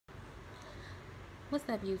What's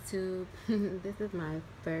up, YouTube? This is my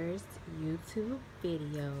first YouTube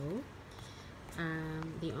video.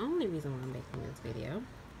 The only reason why I'm making this video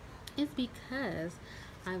is because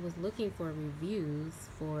I was looking for reviews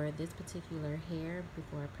for this particular hair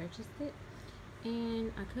before I purchased it,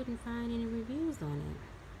 and I couldn't find any reviews on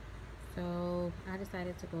it. So I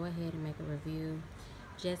decided to go ahead and make a review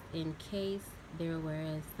just in case there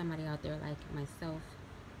was somebody out there like myself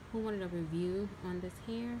who wanted a review on this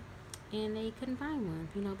hair and they couldn't find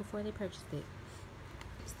one, before they purchased it.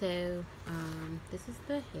 So this is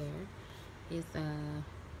the hair. It's a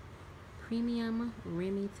premium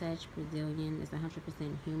Remi Touch Brazilian. It's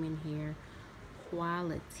 100% human hair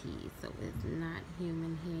quality, so it's not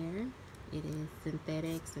human hair. It is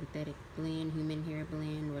synthetic blend, human hair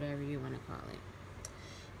blend, whatever you want to call it.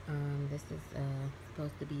 This is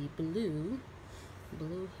supposed to be blue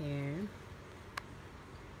hair.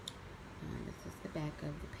 This is the back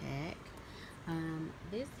of the pack.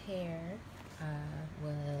 This hair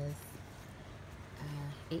was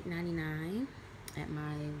 $8.99 at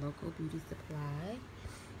my local beauty supply.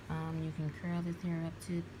 You can curl this hair up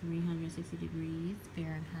to 360 degrees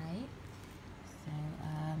Fahrenheit. So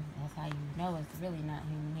that's how you know it's really not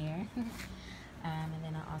human hair. And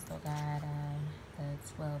then I also got the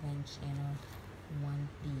 12-inch and a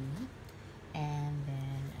 1B. And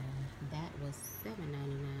then that was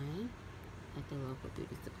 $7.99 at the local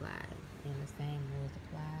beauty supply. And the same rules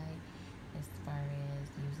apply as far as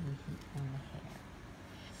using heat on the hair.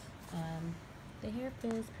 The hair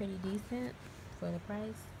feels pretty decent for the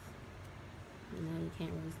price. You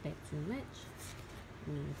can't really expect too much.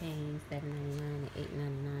 You're paying $7.99 to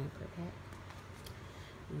 $8.99 per pack.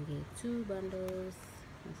 You get 2 bundles.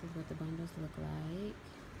 This is what the bundles look like.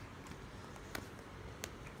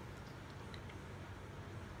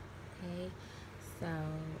 Okay, so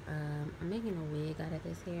I'm making a wig out of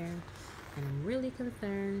this hair, and I'm really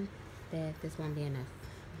concerned that this won't be enough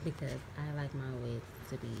because I like my wigs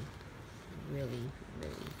to be really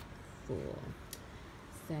full.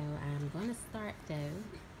 So I'm gonna start though,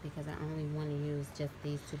 because I only want to use just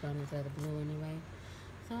these 2 bundles of the blue anyway.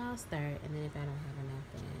 So I'll start, and then if I don't have enough,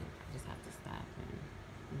 then I just have to stop and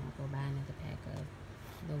go buy another pack of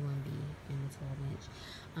the 1B and the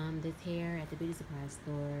 12-inch. This hair at the beauty supply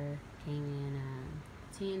store came in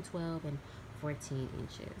 10, 12, and 14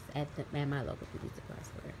 inches at my local beauty supply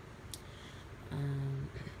store.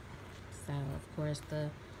 So of course the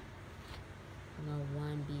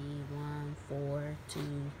 1B, 1, 4, 2,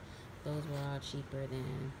 those were all cheaper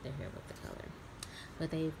than the hair with the color,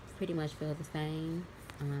 but they pretty much feel the same.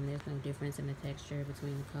 There's no difference in the texture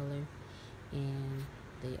between the color and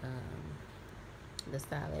the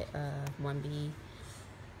solid 1B.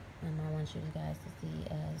 I want you guys to see,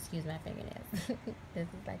 excuse my fingernails. This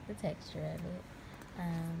is like the texture of it.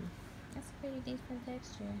 It's a pretty decent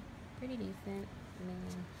texture, pretty decent.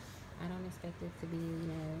 I don't expect it to be,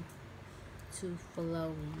 too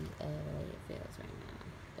flowy the way it feels right now,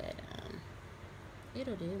 but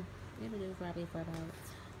it'll do probably for about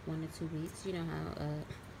 1 to 2 weeks. You know how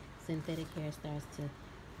synthetic hair starts to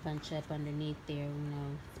bunch up underneath there.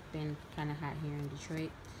 It's been kind of hot here in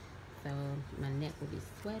Detroit, so my neck will be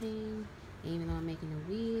sweating. Even though I'm making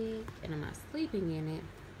a wig and I'm not sleeping in it,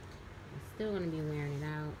 I'm still going to be wearing it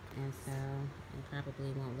out, and so it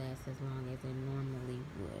probably won't last as long as it normally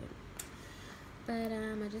would. But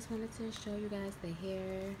I just wanted to show you guys the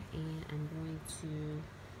hair, and I'm going to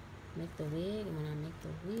make the wig, and when I make the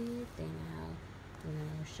wig, then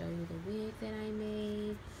I'll show you the wig that I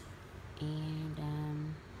made, and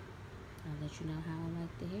I'll let you know how I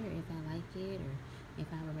like the hair, if I like it, or if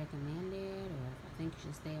I would recommend it, or if I think you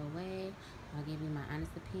should stay away. I'll give you my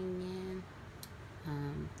honest opinion.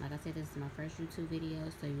 Like I said, this is my first YouTube video,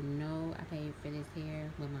 so I paid for this hair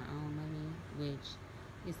with my own money, which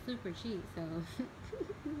is super cheap, so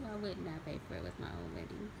I would not pay for it with my own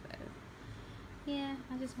money. So yeah,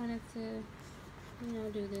 I just wanted to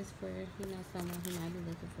do this for someone who might be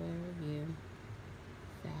looking for a review.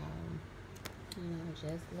 So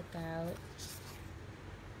just look out.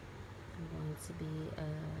 I'm going to be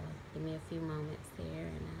give me a few moments here,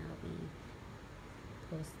 and I'll be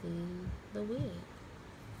posting the wig.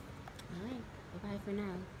 Alright, bye bye for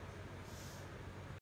now.